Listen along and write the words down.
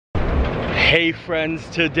Hey friends,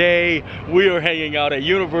 today we are hanging out at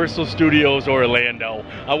Universal Studios Orlando.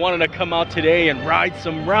 I wanted to come out today and ride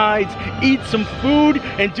some rides, eat some food,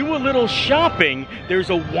 and do a little shopping. There's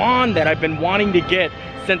a wand that I've been wanting to get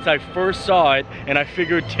since I first saw it, and I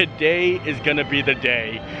figured today is gonna be the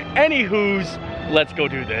day. Anywho's, let's go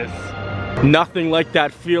do this. Nothing like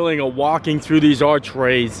that feeling of walking through these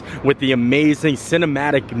archways with the amazing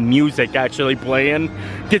cinematic music actually playing.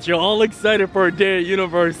 Get you all excited for a day at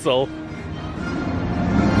Universal.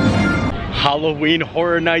 Halloween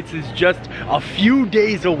Horror Nights is just a few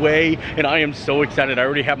days away, and I am so excited. I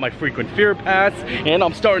already have my frequent fear pass, and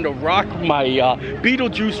I'm starting to rock my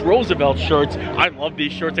Beetlejuice Roosevelt shirts. I love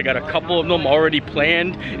these shirts. I got a couple of them already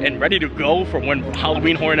planned and ready to go for when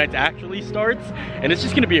Halloween Horror Nights actually starts, and it's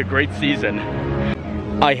just gonna be a great season.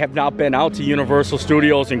 I have not been out to Universal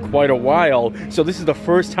Studios in quite a while, so this is the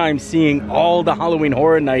first time seeing all the Halloween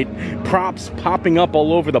Horror Night props popping up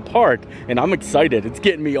all over the park, and I'm excited. It's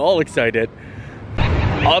getting me all excited.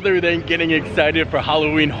 Other than getting excited for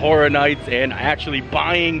Halloween Horror Nights and actually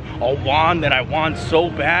buying a wand that I want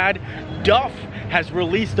so bad, Duff has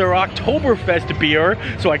released their Oktoberfest beer,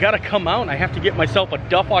 so I gotta come out and I have to get myself a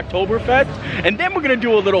Duff Oktoberfest, and then we're gonna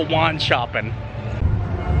do a little wand shopping.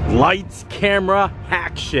 Lights, camera,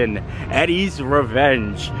 action. Eddie's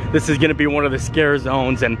Revenge. This is gonna be one of the scare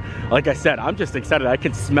zones, and like I said, I'm just excited. I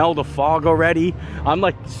can smell the fog already. I'm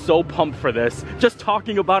like so pumped for this. Just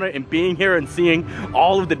talking about it and being here and seeing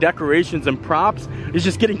all of the decorations and props is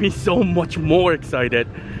just getting me so much more excited.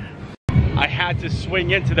 I had to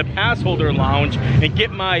swing into the pass holder lounge and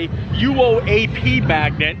get my UOAP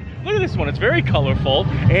magnet. Look at this one, it's very colorful,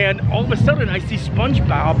 and all of a sudden I see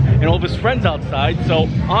SpongeBob and all of his friends outside, so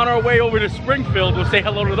on our way over to Springfield, we'll say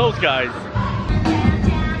hello to those guys.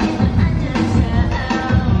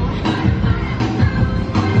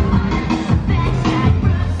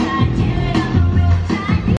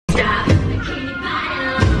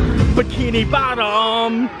 Bikini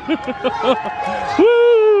Bottom!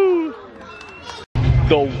 Woo!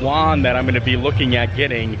 The wand that I'm going to be looking at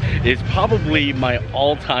getting is probably my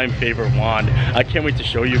all-time favorite wand. I can't wait to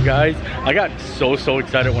show you guys. I got so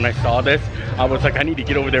excited when I saw this. I was like, I need to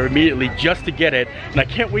get over there immediately just to get it, and I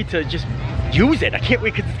can't wait to just use it. I can't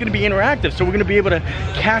wait because it's going to be interactive, so we're going to be able to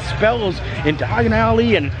cast spells in Diagon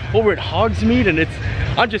Alley and over at Hogsmeade, and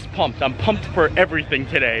I'm just pumped. I'm pumped for everything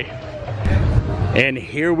today. And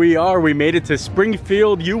here we are, we made it to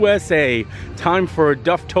Springfield, USA. Time for a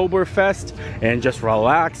Dufftoberfest and just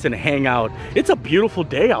relax and hang out. It's a beautiful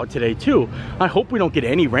day out today too. I hope we don't get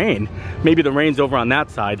any rain. Maybe the rain's over on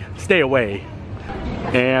that side. Stay away.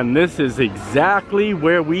 And this is exactly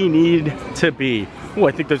where we need to be. Oh,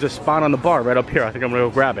 I think there's a spot on the bar right up here. I think I'm gonna go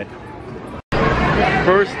grab it.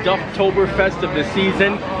 First Dufftoberfest of the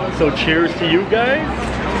season, so cheers to you guys.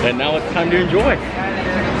 And now it's time to enjoy.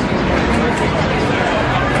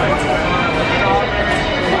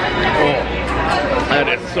 That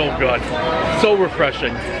is so good, so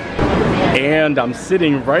refreshing. And I'm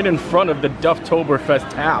sitting right in front of the Dufftoberfest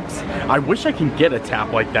taps. I wish I can get a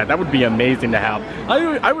tap like that. That would be amazing to have. I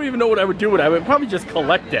don't even know what I would do with it. I would probably just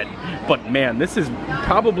collect it. But man, this is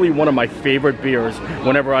probably one of my favorite beers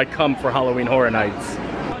whenever I come for Halloween Horror Nights.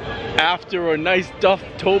 After a nice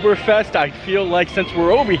Dufftoberfest, I feel like since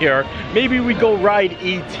we're over here, maybe we go ride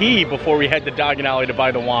ET before we head to Diagon Alley to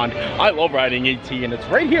buy the wand. I love riding ET, and it's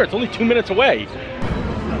right here. It's only 2 minutes away.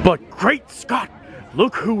 But great Scott,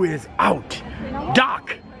 look who is out.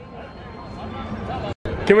 Doc!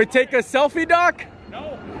 Can we take a selfie, Doc?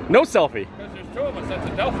 No. No selfie? Because there's 2 of us, that's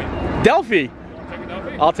a Delphi. Delphi? Take a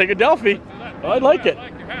Delphi? I'll take a Delphi. I like it. I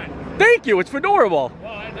like your hat. Thank you, it's fedorable.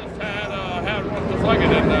 Well, I just had one just like it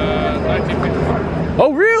in 1955.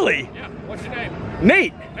 Oh, really? Yeah. What's your name?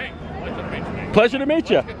 Nate. Nate. Pleasure to meet you, Nate. Pleasure to meet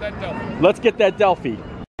you. Let's get that Delphi. Let's get that Delphi.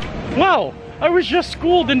 Wow, I was just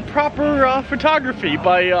schooled in proper photography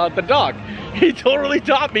by the doc. He totally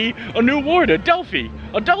taught me a new word, a Delphi.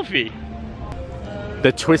 A Delphi.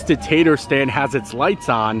 The Twisted Tater stand has its lights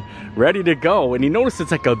on, ready to go, and you notice it's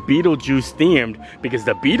like a Beetlejuice themed because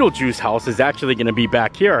the Beetlejuice house is actually going to be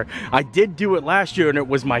back here. I did do it last year and it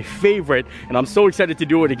was my favorite, and I'm so excited to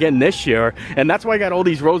do it again this year, and that's why I got all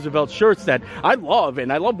these Roosevelt shirts that I love,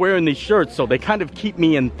 and I love wearing these shirts, so they kind of keep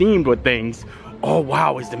me in themed with things. Oh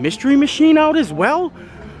wow, is the Mystery Machine out as well?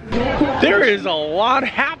 There is a lot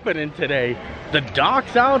happening today. The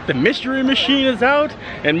doc's out, the Mystery Machine is out,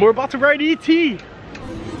 and we're about to ride ET.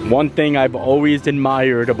 One thing I've always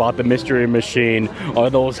admired about the Mystery Machine are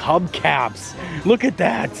those hubcaps. Look at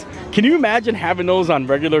that. Can you imagine having those on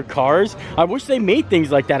regular cars? I wish they made things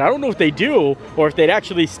like that. I don't know if they do or if they'd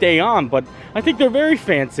actually stay on, but I think they're very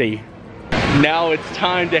fancy. Now it's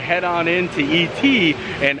time to head on into ET,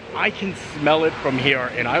 and I can smell it from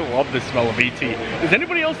here, and I love the smell of ET. Does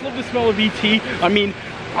anybody else love the smell of ET? I mean,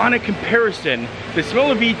 on a comparison, the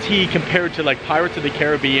smell of ET compared to like Pirates of the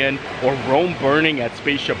Caribbean or Rome burning at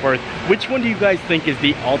Spaceship Earth, which one do you guys think is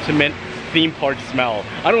the ultimate theme park smell?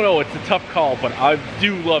 I don't know, it's a tough call, but I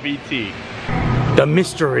do love ET. The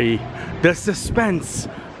mystery, the suspense,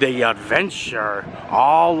 the adventure,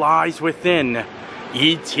 all lies within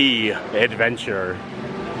ET Adventure.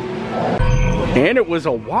 And it was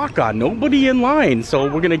a walk-on, nobody in line, so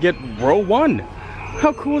we're gonna get row 1.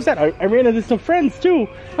 How cool is that? I ran into some friends too.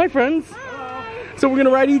 Hi friends. Hello. So we're gonna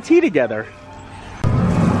ride ET together.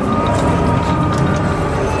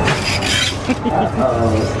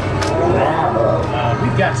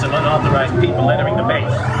 We've got some unauthorized people entering the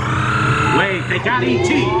base. Wait, they got ET!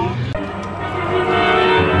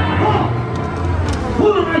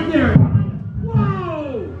 Hold it right there!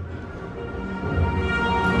 Whoa!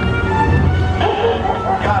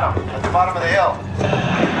 Got him, at the bottom of the hill.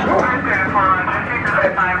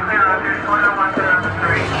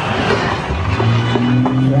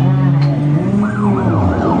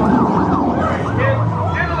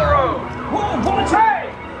 Into the road! Whoa, pull the tray!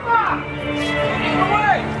 Stop! In the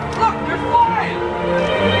way! Look, they're flying!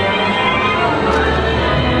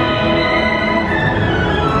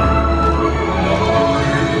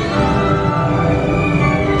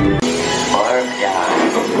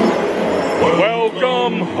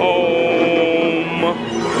 Welcome home.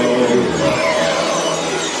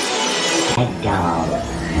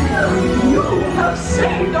 You have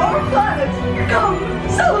saved our planet! Come,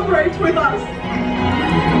 celebrate with us!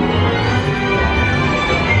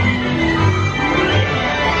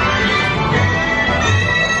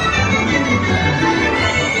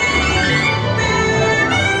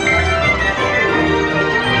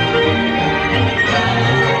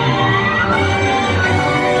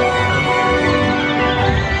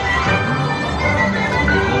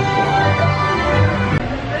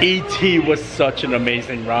 ET was such an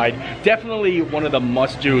amazing ride. Definitely one of the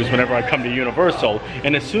must-dos whenever I come to Universal.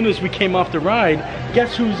 And as soon as we came off the ride,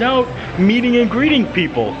 guess who's out meeting and greeting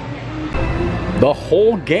people? The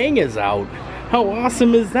whole gang is out. How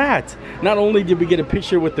awesome is that? Not only did we get a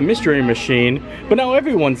picture with the mystery machine, but now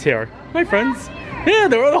everyone's here. My friends. Yeah,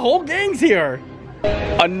 the whole gang's here.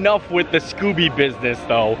 Enough with the Scooby business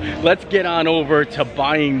though. Let's get on over to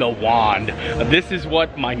buying the wand. This is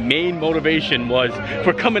what my main motivation was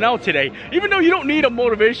for coming out today. Even though you don't need a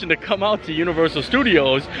motivation to come out to Universal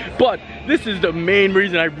Studios, but this is the main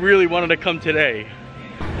reason I really wanted to come today.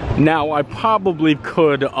 Now, I probably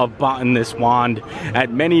could have bought this wand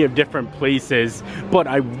at many of different places, but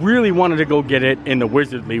I really wanted to go get it in the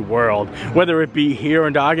Wizardly World. Whether it be here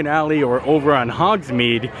in Diagon Alley or over on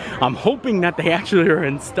Hogsmeade, I'm hoping that they actually are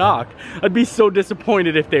in stock. I'd be so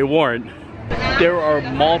disappointed if they weren't. There are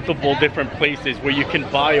multiple different places where you can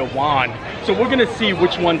buy a wand, so we're gonna see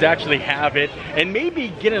which ones actually have it and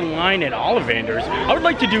maybe get in line at Ollivanders. I would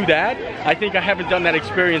like to do that. I think I haven't done that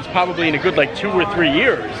experience probably in a good like 2 or 3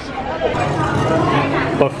 years.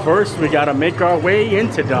 But first we gotta make our way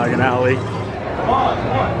into Diagon Alley.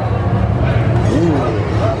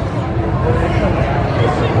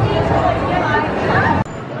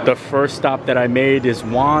 The first stop that I made is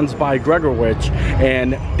Wands by Gregorwitch,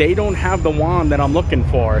 and they don't have the wand that I'm looking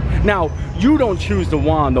for. Now, you don't choose the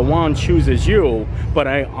wand chooses you, but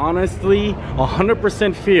I honestly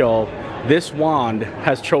 100% feel this wand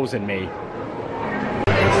has chosen me.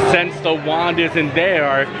 Since the wand isn't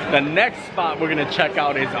there, the next spot we're gonna check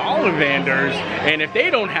out is Ollivanders, and if they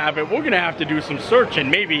don't have it, we're gonna have to do some search and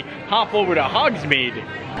maybe hop over to Hogsmeade.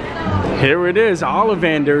 Here it is,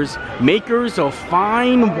 Ollivanders, makers of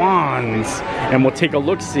fine wands. And we'll take a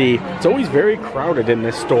look-see. It's always very crowded in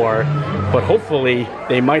this store, but hopefully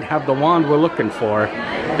they might have the wand we're looking for.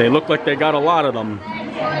 They look like they got a lot of them.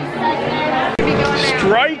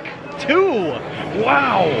 Strike 2!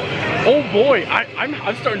 Wow! Oh boy,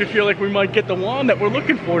 I'm starting to feel like we might get the wand that we're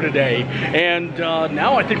looking for today. And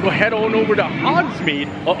now I think we'll head on over to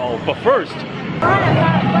Hogsmeade. Uh-oh, but first...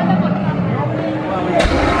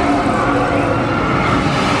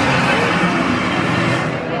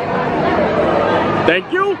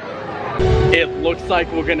 Thank you. It looks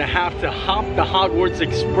like we're gonna have to hop the Hogwarts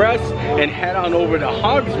Express and head on over to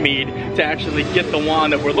Hogsmeade to actually get the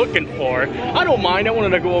wand that we're looking for. I don't mind, I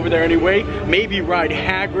wanted to go over there anyway. Maybe ride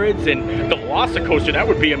Hagrid's and the Velocicoaster, that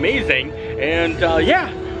would be amazing. And yeah,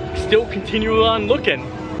 still continue on looking.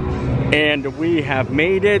 And we have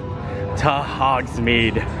made it to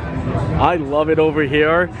Hogsmeade. I love it over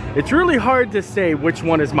here. It's really hard to say which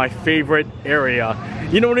one is my favorite area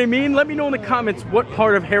You know what I mean? Let me know in the comments what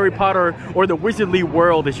part of Harry Potter or the Wizardly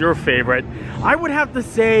World is your favorite. I would have to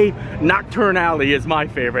say Nocturne Alley is my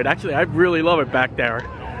favorite. Actually, I really love it back there.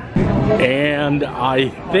 And I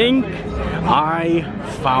think I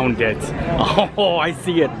found it. Oh, I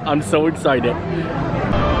see it. I'm so excited.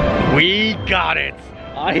 We got it.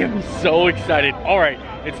 I am so excited. All right,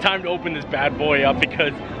 it's time to open this bad boy up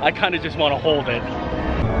because I kind of just want to hold it.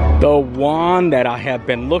 The wand that I have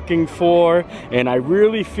been looking for and I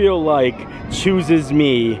really feel like chooses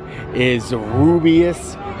me is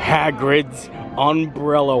Rubeus Hagrid's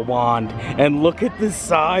umbrella wand. And look at the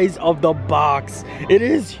size of the box. It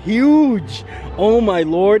is huge. Oh my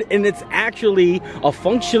lord. And it's actually a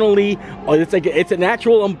functionally, it's an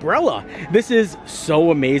actual umbrella. This is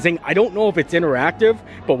so amazing. I don't know if it's interactive,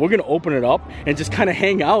 but we're gonna open it up and just kind of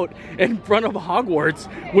hang out in front of Hogwarts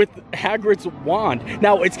with Hagrid's wand.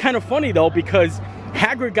 Now it's kind of funny though, because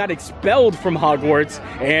Hagrid got expelled from Hogwarts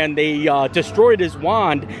and they destroyed his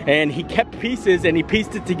wand, and he kept pieces and he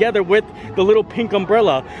pieced it together with the little pink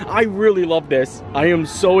umbrella. I really love this. I am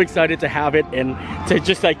so excited to have it and to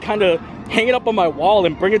just like kind of hang it up on my wall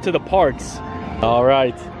and bring it to the parks. All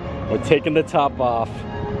right, we're taking the top off.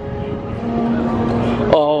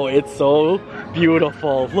 Oh, it's so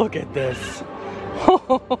beautiful. Look at this.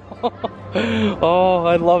 Oh,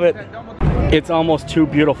 I love it. It's almost too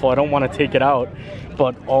beautiful. I don't want to take it out,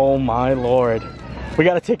 but oh my lord. We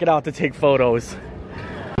got to take it out to take photos.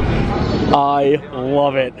 I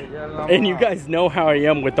love it. And you guys know how I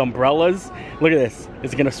am with umbrellas. Look at this.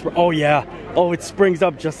 Is it gonna oh yeah. Oh, it springs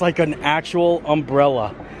up just like an actual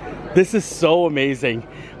umbrella. This is so amazing.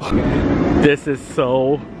 This is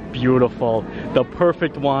so beautiful. The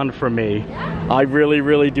perfect wand for me. I really,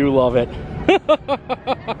 really do love it.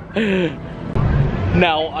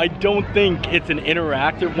 Now, I don't think it's an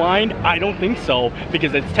interactive wand. I don't think so,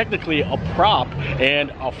 because it's technically a prop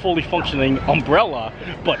and a fully functioning umbrella,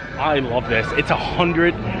 but I love this. It's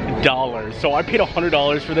 $100. So I paid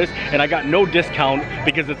 $100 for this, and I got no discount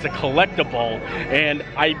because it's a collectible, and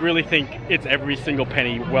I really think it's every single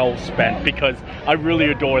penny well spent because I really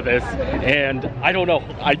adore this. And I don't know,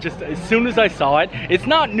 I just, as soon as I saw it, it's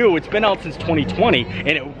not new, it's been out since 2020,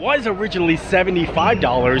 and it was originally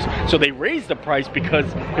 $75, so they raised the price because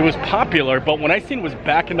it was popular, but when I seen it was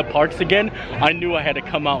back in the parks again, I knew I had to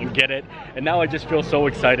come out and get it, and now I just feel so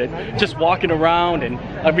excited. Just walking around, and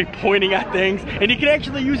I'll be pointing at things, and you can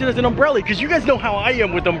actually use it as an umbrella, because you guys know how I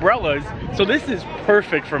am with umbrellas, so this is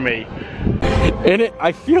perfect for me. And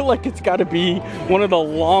I feel like it's got to be one of the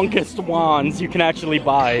longest wands you can actually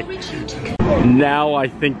buy. Now I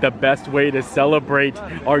think the best way to celebrate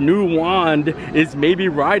our new wand is maybe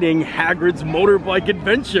riding Hagrid's motorbike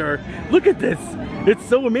adventure. Look at this. It's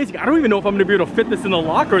so amazing. I don't even know if I'm gonna be able to fit this in the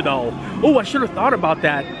locker though. Oh, I should have thought about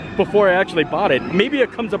that before I actually bought it. Maybe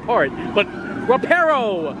it comes apart, but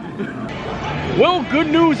Reparo! Well, good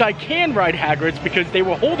news, I can ride Hagrid's because they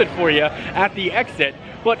will hold it for you at the exit.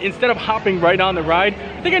 But instead of hopping right on the ride,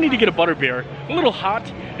 I think I need to get a butterbeer. A little hot,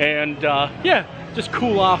 and yeah, just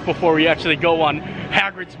cool off before we actually go on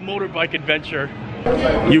Hagrid's motorbike adventure.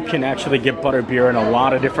 You can actually get butterbeer in a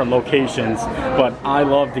lot of different locations, but I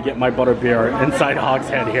love to get my butterbeer inside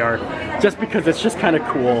Hogshead here, just because it's just kind of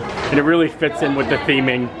cool, and it really fits in with the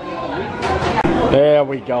theming. There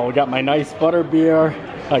we go, I got my nice butterbeer,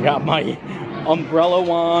 I got my umbrella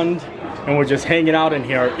wand, and we're just hanging out in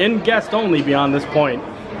here, in guest only beyond this point.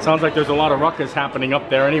 Sounds like there's a lot of ruckus happening up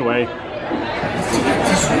there anyway.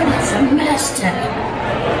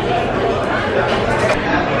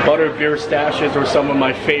 Butterbeer stashes are some of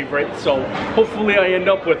my favorites, so hopefully I end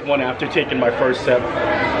up with one after taking my first sip.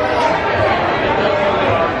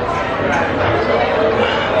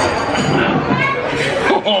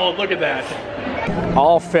 Oh, look at that.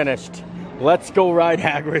 All finished. Let's go ride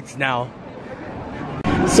Hagrid's now.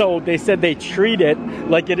 So they said they treat it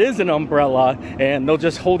like it is an umbrella and they'll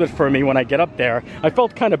just hold it for me when I get up there. I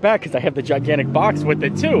felt kind of bad because I have the gigantic box with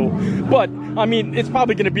it too. But I mean, it's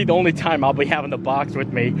probably going to be the only time I'll be having the box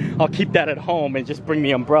with me. I'll keep that at home and just bring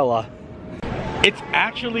the umbrella. It's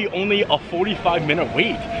actually only a 45-minute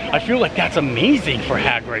wait. I feel like that's amazing for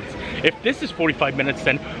Hagrid's. If this is 45 minutes,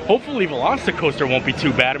 then hopefully Velocicoaster won't be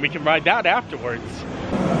too bad and we can ride that afterwards.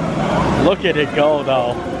 Look at it go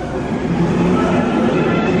though.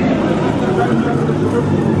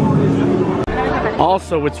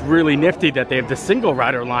 Also, it's really nifty that they have the single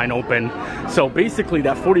rider line open. So basically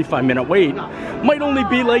that 45-minute wait might only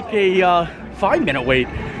be like a 5-minute wait.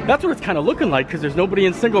 That's what it's kind of looking like because there's nobody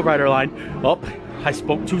in single rider line. Oh, I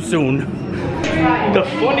spoke too soon. The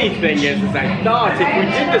funny thing is I thought if we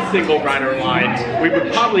did the single rider line, we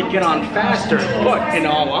would probably get on faster. But in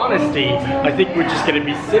all honesty, I think we're just going to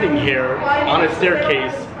be sitting here on a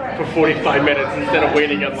staircase for 45 minutes instead of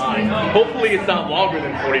waiting in line. Hopefully it's not longer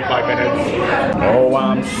than 45 minutes. Oh,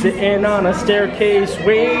 I'm sitting on a staircase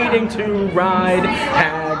waiting to ride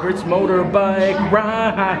Hagrid's motorbike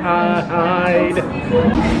ride.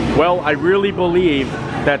 Well, I really believe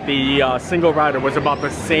that the single rider was about the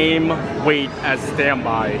same weight as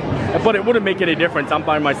standby. But it wouldn't make any difference. I'm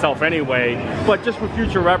by myself anyway. But just for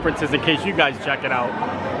future references in case you guys check it out.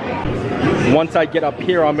 Once I get up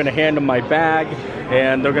here, I'm gonna hand them my bag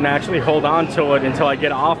and they're gonna actually hold on to it until I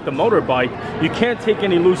get off the motorbike. You can't take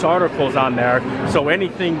any loose articles on there, so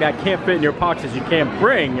anything that can't fit in your boxes you can't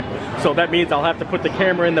bring. So that means I'll have to put the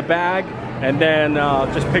camera in the bag and then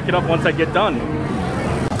just pick it up once I get done.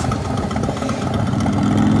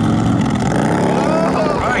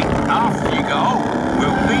 Right, off you go.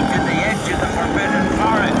 We'll meet at the edge of the Forbidden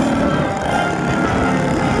Forest.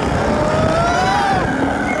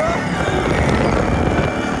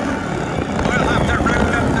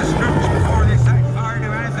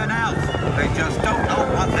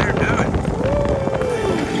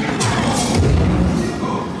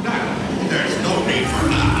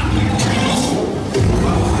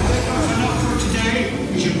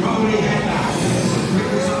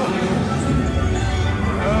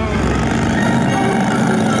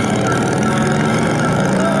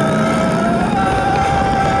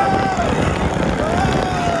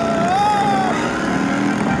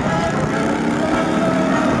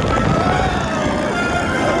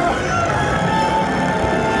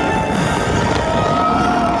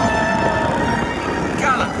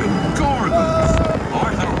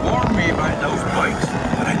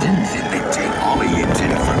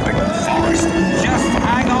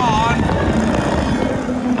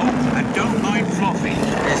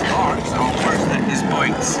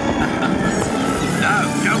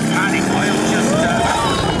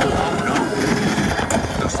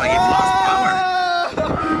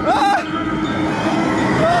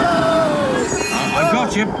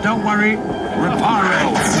 Don't worry,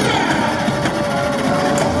 reparo.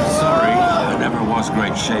 Sorry, I never was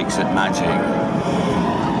great shakes at magic.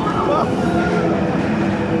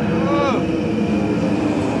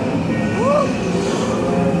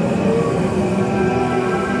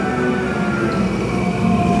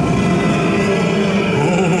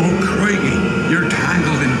 Oh, Craigie, you're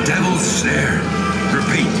tangled in devil's snare.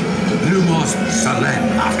 Repeat, Lumos Solem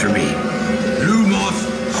after me. Lumos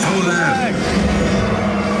Solem.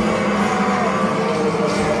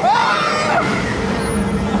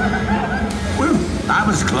 That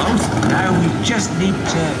was close. Now we just need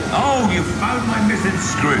to... Oh, you found my missing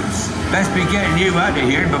screws. Best be getting you out of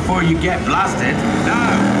here before you get blasted.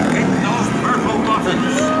 Now, hit those purple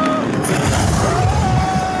buttons.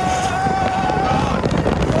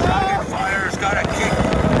 Dragon fire's got a kick.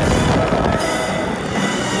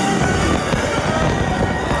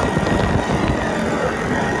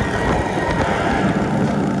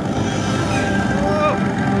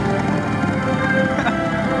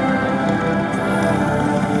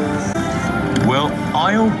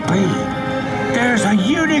 I'll be. There's a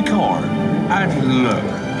unicorn. And look,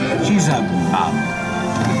 she's a mum.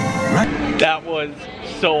 Right? That was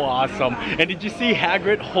so awesome. And did you see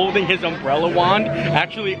Hagrid holding his umbrella wand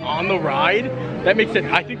actually on the ride? That makes it,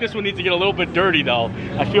 I think this one needs to get a little bit dirty though.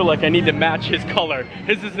 I feel like I need to match his color.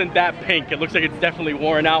 His isn't that pink. It looks like it's definitely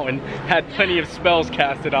worn out and had plenty of spells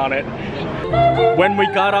casted on it. When we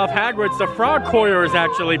got off Hagrid's, the frog choir is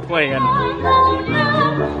actually playing.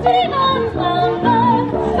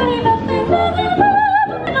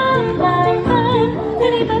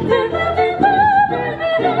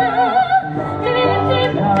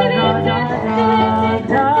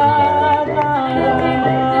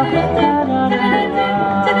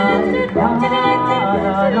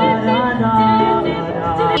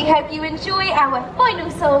 We hope you enjoy our final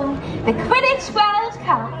song, the Quidditch World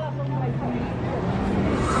Cup.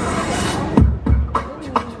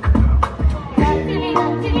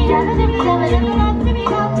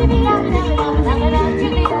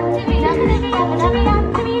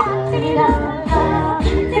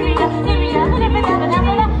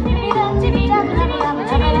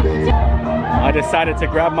 I decided to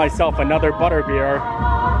grab myself another butterbeer.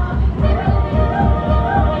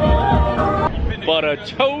 But a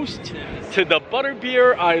toast to the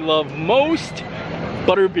butterbeer I love most,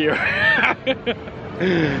 butterbeer.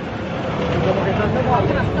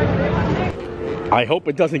 I hope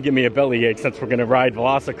it doesn't give me a bellyache since we're gonna ride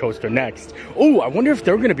Velocicoaster next. Oh, I wonder if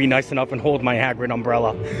they're gonna be nice enough and hold my Hagrid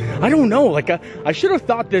umbrella. I don't know, like I should have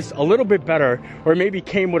thought this a little bit better, or maybe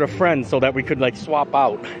came with a friend so that we could like swap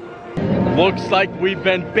out. Looks like we've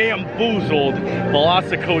been bamboozled.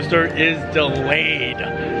 Velocicoaster is delayed.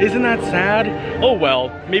 Isn't that sad? Oh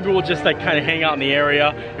well, maybe we'll just like kind of hang out in the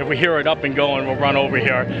area. If we hear it up and going, we'll run over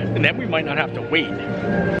here, and then we might not have to wait.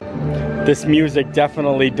 This music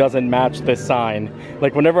definitely doesn't match this sign.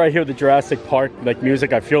 Like whenever I hear the Jurassic Park like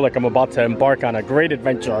music, I feel like I'm about to embark on a great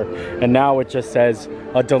adventure. And now it just says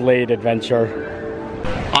a delayed adventure.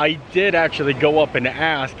 I did actually go up and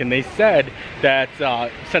ask, and they said that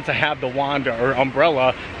since I have the wand or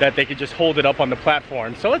umbrella, that they could just hold it up on the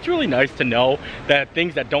platform. So it's really nice to know that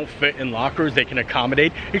things that don't fit in lockers, they can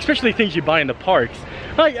accommodate, especially things you buy in the parks.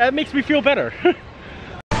 That makes me feel better.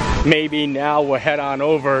 Maybe now we'll head on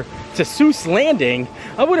over to Seuss Landing.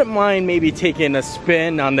 I wouldn't mind maybe taking a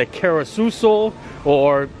spin on the carousel,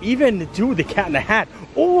 or even do the Cat in the Hat,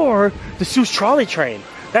 or the Seuss trolley train.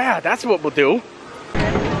 Yeah, that's what we'll do.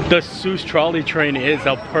 The Seuss trolley train is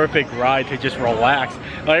a perfect ride to just relax.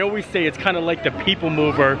 I always say it's kind of like the people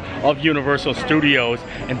mover of Universal Studios.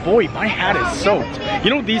 And boy, my hat is soaked. You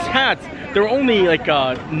know, these hats, they're only like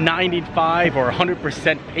 95 or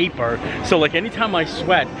 100% paper. So like anytime I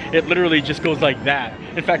sweat, it literally just goes like that.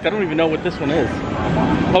 In fact, I don't even know what this one is.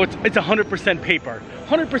 Oh, it's 100% paper.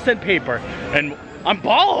 100% paper. And I'm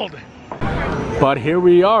bald! But here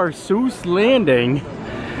we are, Seuss Landing.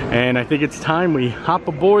 And I think it's time we hop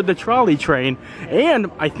aboard the trolley train.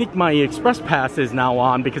 And I think my express pass is now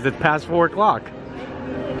on because it's past 4 o'clock.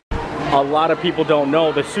 A lot of people don't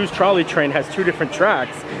know the Seuss trolley train has 2 different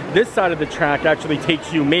tracks. This side of the track actually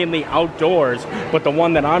takes you mainly outdoors, but the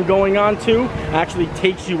one that I'm going on to actually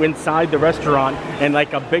takes you inside the restaurant and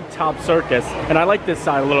like a big top circus. And I like this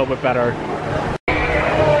side a little bit better.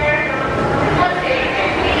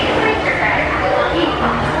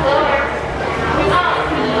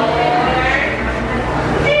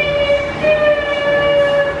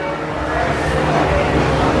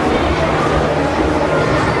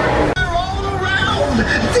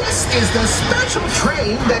 Is the special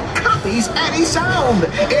train that copies any sound.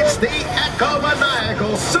 It's the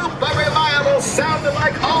echo-maniacal, super reliable, sounding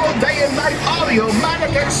like all day and night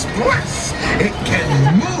Audiomatic Express. It can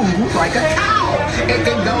move like a cow. It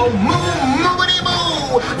can go moo, moody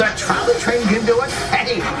moo. The trolley train can do it.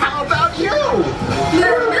 Hey, how about you?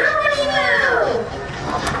 Moo, moody moo.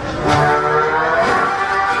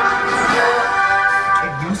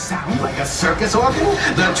 Sound like a circus organ?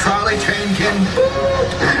 The trolley train can boot.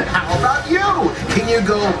 How about you? Can you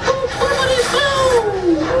go boop boopity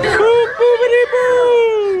boo? Boop boopity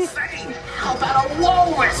boo? Say, how about a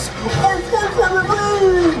walrus? Or the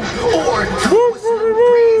whistling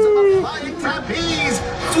breeze of a flying trapeze?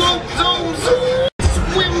 Swoop zoom zoom.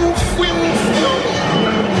 Swim swim swim.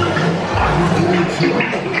 Are you here?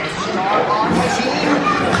 Star on machine?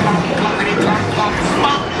 Clockety clock clock.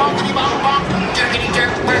 Bop boppity bop bop. Jerkity jerk.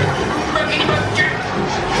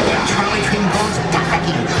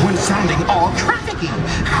 When sounding all trafficky.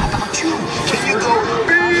 How about you? Can you go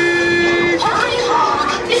beep?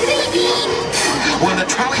 When the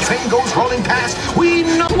trolley train goes rolling past, we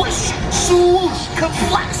know whoosh, swoosh,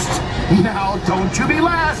 kablast. Now don't you be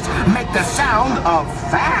last. Make the sound of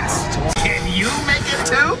fast. Can you make it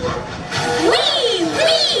too? Wee!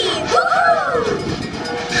 Wee!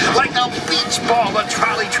 Woohoo! Like a beach ball, the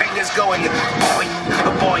trolley train is going boing,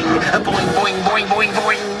 boing, boing, boing, boing, boing,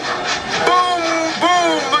 boing. Boom,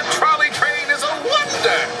 boom, the trolley train is a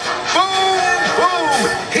wonder. Boom, boom,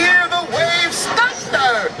 hear the waves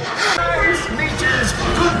thunder. Nice beaches,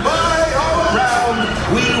 goodbye all around.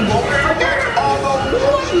 We won't forget all the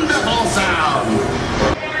wonderful sound.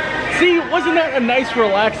 See, wasn't that a nice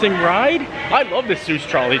relaxing ride? I love the Seuss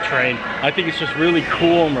trolley train. I think it's just really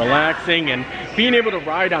cool and relaxing, and being able to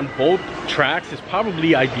ride on both tracks is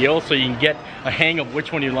probably ideal so you can get a hang of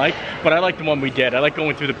which one you like. But I like the one we did. I like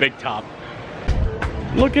going through the big top.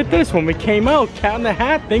 Look at this, when we came out, Cat in the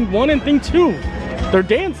Hat, thing 1 and thing 2. They're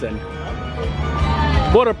dancing.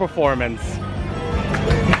 What a performance.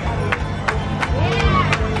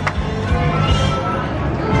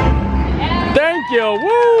 Thank you,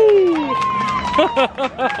 woo!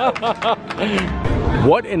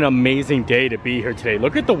 What an amazing day to be here today.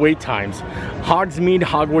 Look at the wait times. Hogsmeade,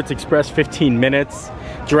 Hogwarts Express, 15 minutes.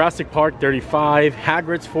 Jurassic Park, 35.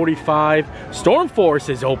 Hagrid's, 45. Stormforce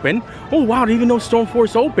is open. Oh wow, I didn't even know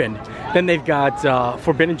Stormforce opened. Then they've got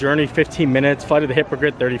Forbidden Journey, 15 minutes. Flight of the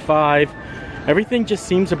Hippogriff, 35. Everything just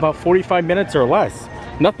seems about 45 minutes or less.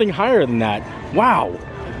 Nothing higher than that. Wow.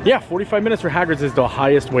 Yeah, 45 minutes for Hagrid's is the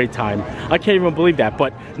highest wait time. I can't even believe that.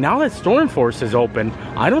 But now that Storm Force is open,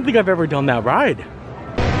 I don't think I've ever done that ride.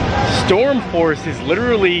 Storm Force is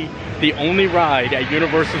literally the only ride at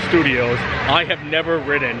Universal Studios I have never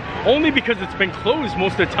ridden. Only because it's been closed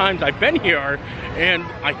most of the times I've been here, and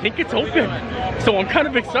I think it's open. So I'm kind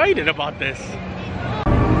of excited about this.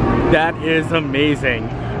 That is amazing.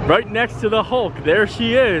 Right next to the Hulk, there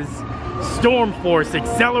she is. Storm Force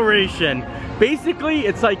Acceleration. Basically,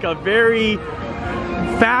 it's like a very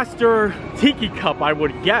faster tiki cup, I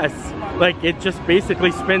would guess. Like, it just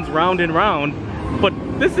basically spins round and round. But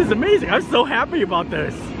this is amazing. I'm so happy about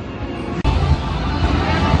this.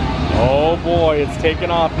 Oh boy, it's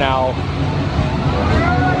taking off now.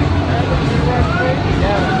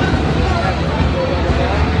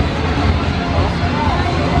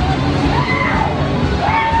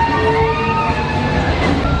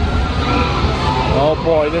 Oh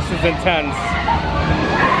boy, this is intense.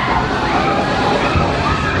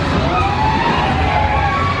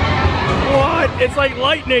 What? It's like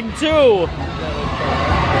lightning too.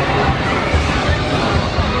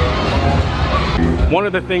 One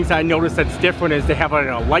of the things I noticed that's different is they have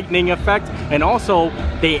a lightning effect, and also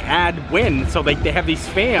they add wind. So they have these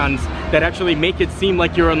fans that actually make it seem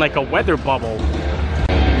like you're in like a weather bubble.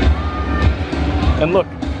 And look,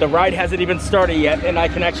 the ride hasn't even started yet, and I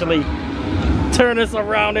can actually turn this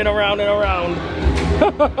around and around and around.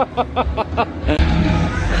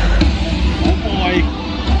 Oh boy.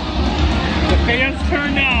 The fans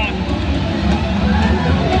turned on.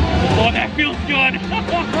 Oh, that feels good.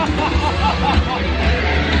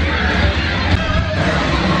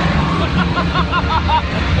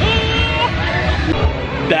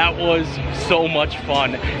 That was so much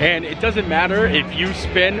fun. And it doesn't matter if you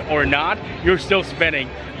spin or not, you're still spinning.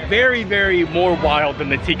 Very, very more wild than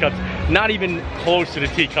the teacups. Not even close to the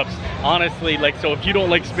teacups, honestly. Like, so if you don't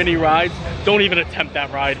like spinny rides, don't even attempt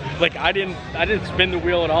that ride. Like, I didn't spin the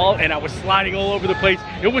wheel at all, and I was sliding all over the place.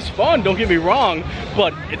 It was fun, don't get me wrong,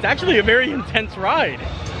 but it's actually a very intense ride.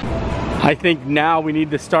 I think now we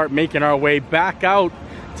need to start making our way back out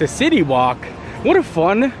to City Walk. What a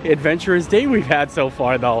fun, adventurous day we've had so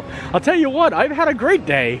far, though. I'll tell you what, I've had a great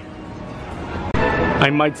day. I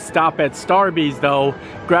might stop at Starbucks though,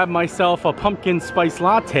 grab myself a pumpkin spice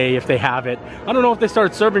latte if they have it. I don't know if they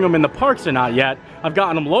started serving them in the parks or not yet. I've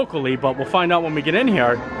gotten them locally, but we'll find out when we get in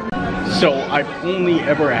here. So I've only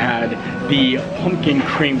ever had the pumpkin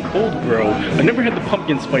cream cold brew. I never had the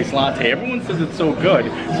pumpkin spice latte. Everyone says it's so good,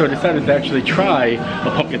 so I decided to actually try a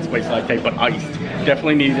pumpkin spice latte, but iced.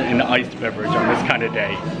 Definitely need an iced beverage on this kind of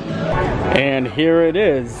day. And here it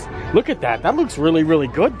is. Look at that. That looks really, really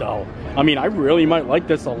good though. I mean, I really might like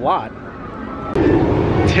this a lot.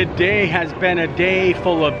 Today has been a day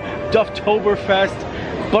full of Dufftoberfest,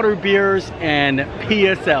 butterbeers, and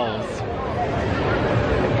PSLs.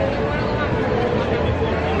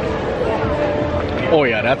 Oh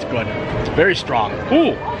yeah, that's good. It's very strong.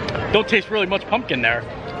 Ooh, don't taste really much pumpkin there.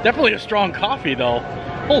 Definitely a strong coffee though.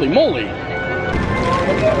 Holy moly.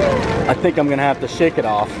 I think I'm gonna have to shake it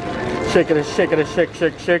off. Shake it, shake it, shake,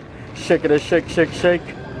 shake, shake. Shake it, shake, shake, shake.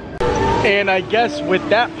 And I guess with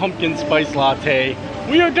that pumpkin spice latte,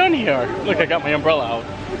 we are done here. Look, I got my umbrella out.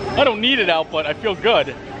 I don't need it out, but I feel good.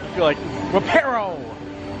 I feel like, Reparo!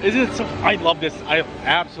 Isn't it so, I love this, I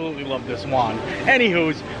absolutely love this wand.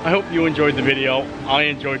 Anywho's, I hope you enjoyed the video. I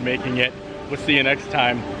enjoyed making it. We'll see you next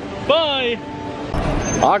time. Bye!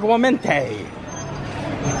 Aguamente!